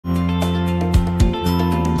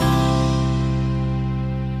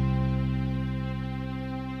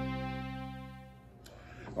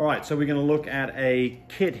All right, so we're going to look at a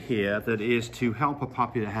kit here that is to help a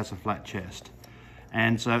puppy that has a flat chest.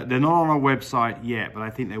 And so they're not on our website yet, but I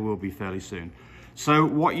think they will be fairly soon. So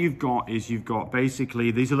what you've got is you've got basically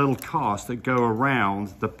these are little casts that go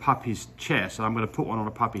around the puppy's chest. And I'm going to put one on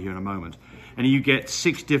a puppy here in a moment. And you get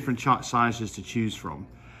 6 different sizes to choose from.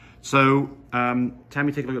 So,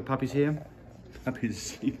 Tammy, take a look at the puppies here. Puppy's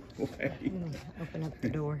asleep away. Open up the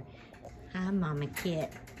door. Hi, Mama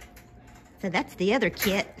Kit. So that's the other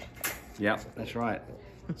kit. Yeah, that's right.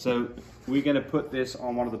 So we're going to put this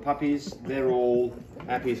on one of the puppies. They're all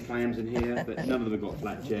happy as clams in here, but none of them have got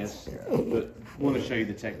flat chests. But I want to show you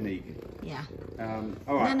the technique. Yeah.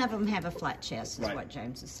 All right. None of them have a flat chest, is Right. what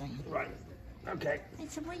James is saying. Right. Okay. Hey,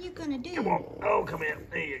 so what are you going to do? Come on. Oh, come here.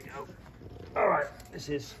 There you go. All right. This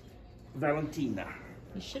is Valentina.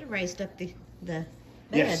 You should have raised up the bed.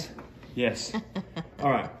 Yes. Yes. All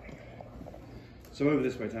right. So over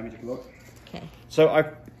this way, Tammy, take a look. Okay.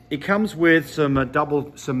 So it comes with some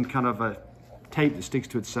some kind of a tape that sticks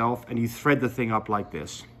to itself, and you thread the thing up like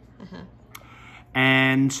this.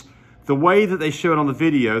 And the way that they show it on the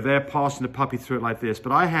video, they're passing the puppy through it like this,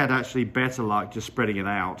 but I had actually better luck just spreading it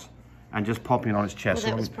out and just popping it on its chest.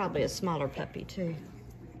 Well, that was probably a smaller puppy too.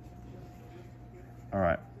 All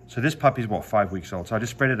right. So this puppy's what, 5 weeks old. So I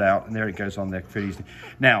just spread it out, and there it goes on there pretty easily.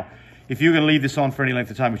 Now, if you're going to leave this on for any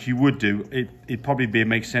length of time, which you would do, it'd probably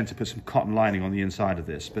make sense to put some cotton lining on the inside of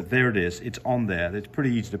this. But there it is. It's on there. It's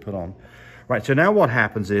pretty easy to put on. Right, so now what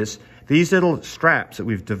happens is these little straps that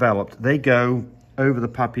we've developed, they go over the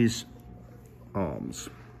puppy's arms,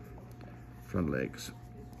 front legs,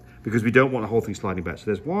 because we don't want the whole thing sliding back. So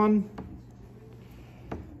there's one.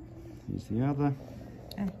 Here's the other.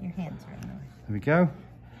 Oh, your hands are in there. There we go.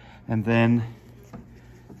 And then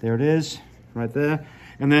there it is, right there.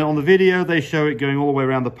 And then on the video, they show it going all the way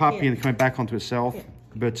around the puppy and coming back onto itself.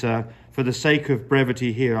 But for the sake of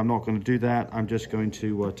brevity here, I'm not going to do that. I'm just going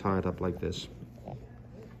to tie it up like this.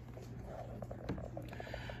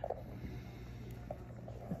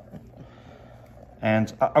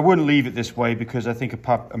 And I wouldn't leave it this way because I think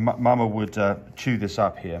a mama would chew this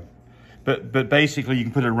up here. But basically, you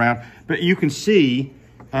can put it around. But you can see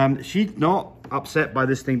she's not upset by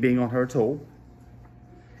this thing being on her at all.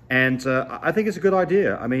 And I think it's a good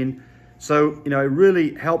idea. I mean, so, you know, it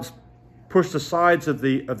really helps push the sides of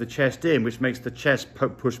the chest in, which makes the chest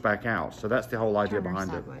push back out. So that's the whole idea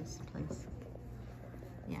behind it. Sideways, please.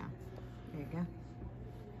 Yeah, there you go.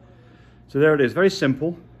 So there it is, very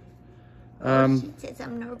simple. She says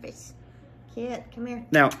I'm nervous. Kit, come here.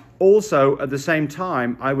 Now, also, at the same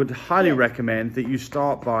time, I would highly recommend that you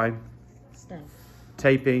start by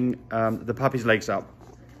taping the puppy's legs up.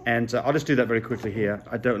 And I'll just do that very quickly here.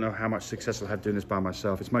 I don't know how much success I'll have doing this by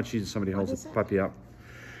myself. It's much easier if somebody holds the puppy up.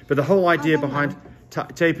 But the whole idea behind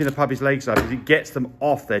taping the puppy's legs up is it gets them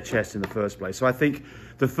off their chest in the first place. So I think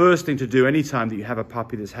the first thing to do anytime that you have a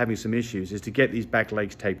puppy that's having some issues is to get these back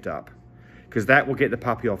legs taped up, because that will get the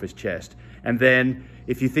puppy off his chest. And then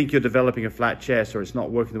if you think you're developing a flat chest or it's not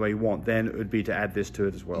working the way you want, then it would be to add this to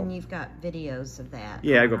it as well. And you've got videos of that.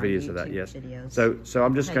 Yeah, I've got videos of that, yes. So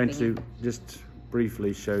I'm just going to just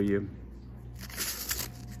briefly show you.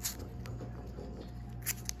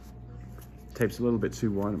 Tape's a little bit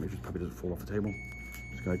too wide. Let me just probably doesn't fall off the table.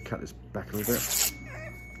 Just going to cut this back a little bit.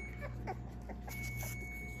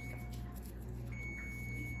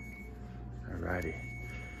 Alrighty.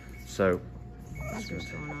 So. That's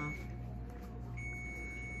what's going off.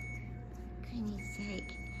 Goodness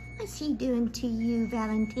sake. What's he doing to you,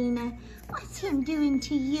 Valentina? What's him doing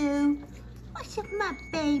to you? What's up, my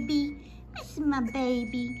baby? This is my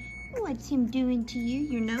baby. What's him doing to you?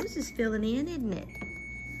 Your nose is filling in, isn't it?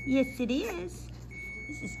 Yes, it is.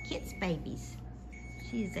 This is Kit's babies.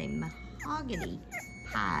 She is a mahogany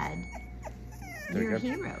pied. You're a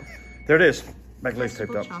hero. There it is. Back legs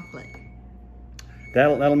taped up. Chocolate.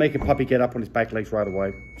 That'll make a puppy get up on his back legs right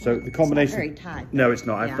away. So the combination. It's not very tight. No, it's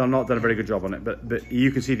not. I've not done a very good job on it, but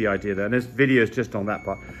you can see the idea there. And there's videos just on that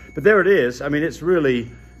part. But there it is. I mean, it's really.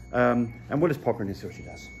 And we'll just pop her in and see what she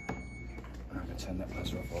does. I'm going to turn that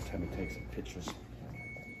buzzer off while Tammy takes some pictures.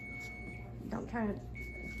 Don't turn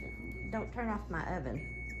off my oven.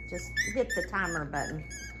 Just hit the timer button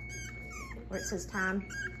where it says time.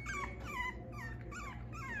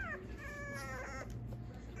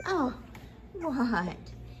 Oh, what?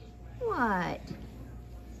 What?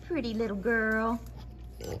 Pretty little girl.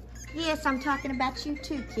 Yes, I'm talking about you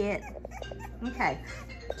too, Kit. Okay,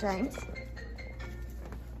 James.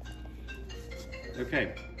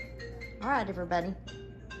 Okay. All right, everybody.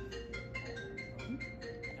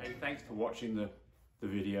 Hey, thanks for watching the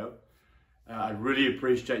video. I really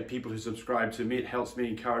appreciate people who subscribe to me. It helps me,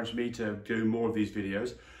 encourage me to do more of these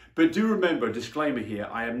videos. But do remember, disclaimer here,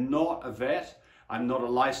 I am not a vet. I'm not a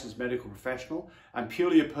licensed medical professional. I'm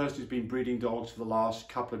purely a person who's been breeding dogs for the last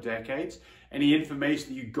couple of decades. Any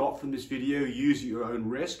information that you got from this video, use at your own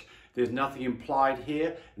risk. There's nothing implied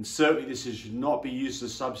here, and certainly this should not be used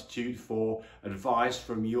as a substitute for advice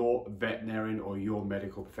from your veterinarian or your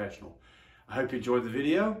medical professional. I hope you enjoyed the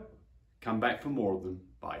video. Come back for more of them.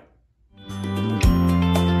 Bye.